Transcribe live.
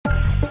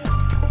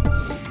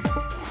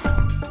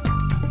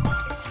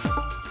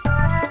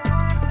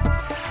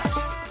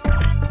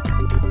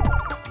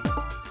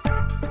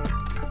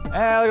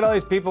Look at all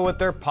these people with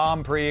their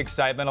Palm Pre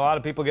excitement. A lot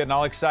of people getting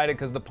all excited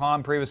because the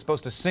Palm Pre was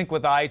supposed to sync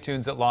with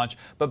iTunes at launch.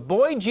 But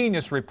Boy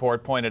Genius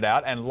Report pointed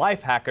out, and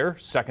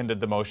Lifehacker seconded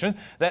the motion,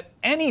 that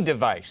any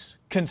device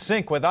can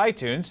sync with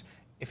iTunes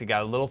if you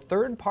got a little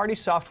third-party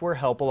software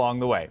help along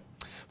the way.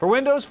 For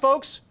Windows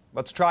folks,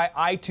 let's try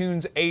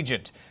iTunes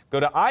Agent. Go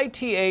to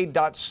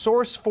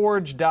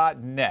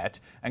ita.sourceforge.net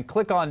and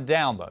click on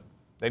Download.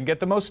 Then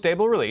get the most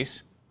stable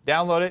release,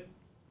 download it,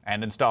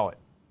 and install it.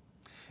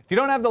 If you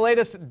don't have the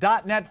latest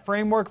 .NET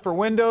framework for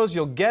Windows,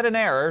 you'll get an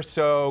error,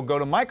 so go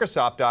to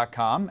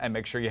Microsoft.com and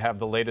make sure you have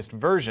the latest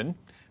version.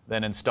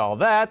 Then install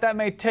that. That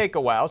may take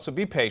a while, so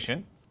be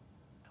patient.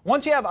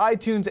 Once you have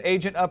iTunes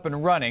Agent up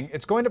and running,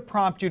 it's going to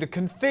prompt you to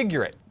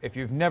configure it. If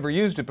you've never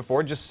used it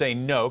before, just say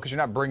no, because you're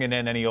not bringing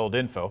in any old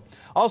info.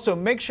 Also,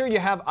 make sure you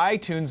have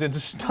iTunes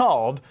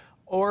installed,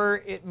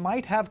 or it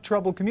might have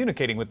trouble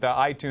communicating with the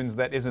iTunes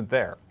that isn't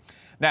there.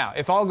 Now,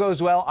 if all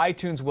goes well,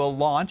 iTunes will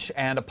launch,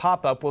 and a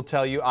pop-up will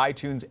tell you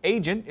iTunes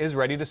Agent is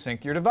ready to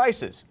sync your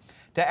devices.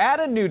 To add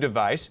a new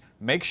device,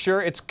 make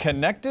sure it's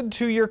connected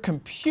to your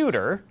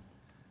computer.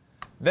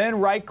 Then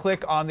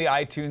right-click on the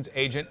iTunes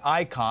Agent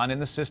icon in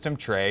the system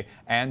tray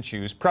and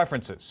choose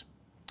Preferences.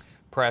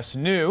 Press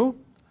New.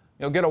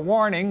 You'll get a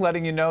warning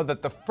letting you know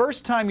that the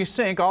first time you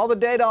sync, all the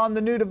data on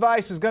the new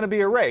device is going to be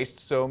erased,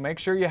 so make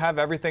sure you have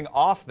everything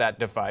off that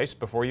device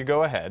before you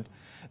go ahead.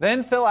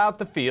 Then fill out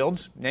the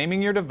fields,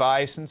 naming your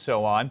device and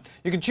so on.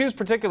 You can choose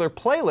particular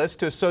playlists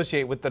to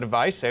associate with the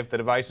device, say if the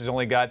device has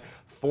only got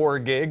 4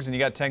 gigs and you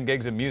got 10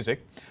 gigs of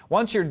music.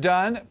 Once you're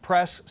done,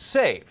 press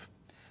Save.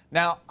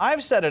 Now,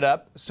 I've set it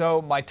up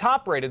so my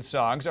top-rated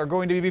songs are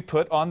going to be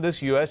put on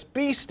this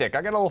USB stick.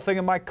 I got a little thing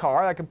in my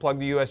car. I can plug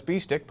the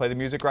USB stick, play the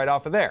music right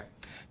off of there.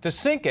 To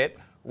sync it,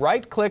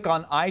 right-click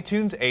on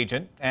iTunes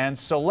Agent and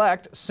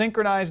select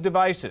Synchronize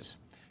Devices.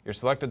 Your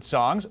selected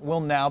songs will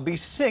now be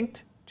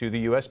synced to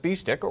the USB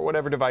stick or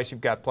whatever device you've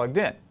got plugged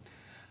in.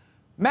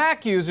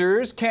 Mac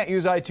users can't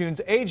use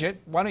iTunes Agent.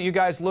 Why don't you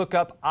guys look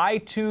up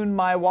iTune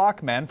My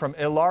Walkman from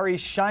Ilari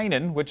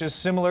Shinen, which is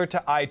similar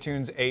to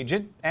iTunes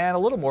Agent and a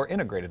little more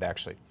integrated,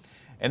 actually.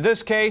 In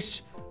this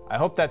case, I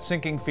hope that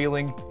syncing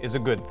feeling is a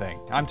good thing.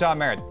 I'm Tom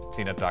Merritt,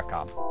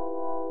 CNET.com.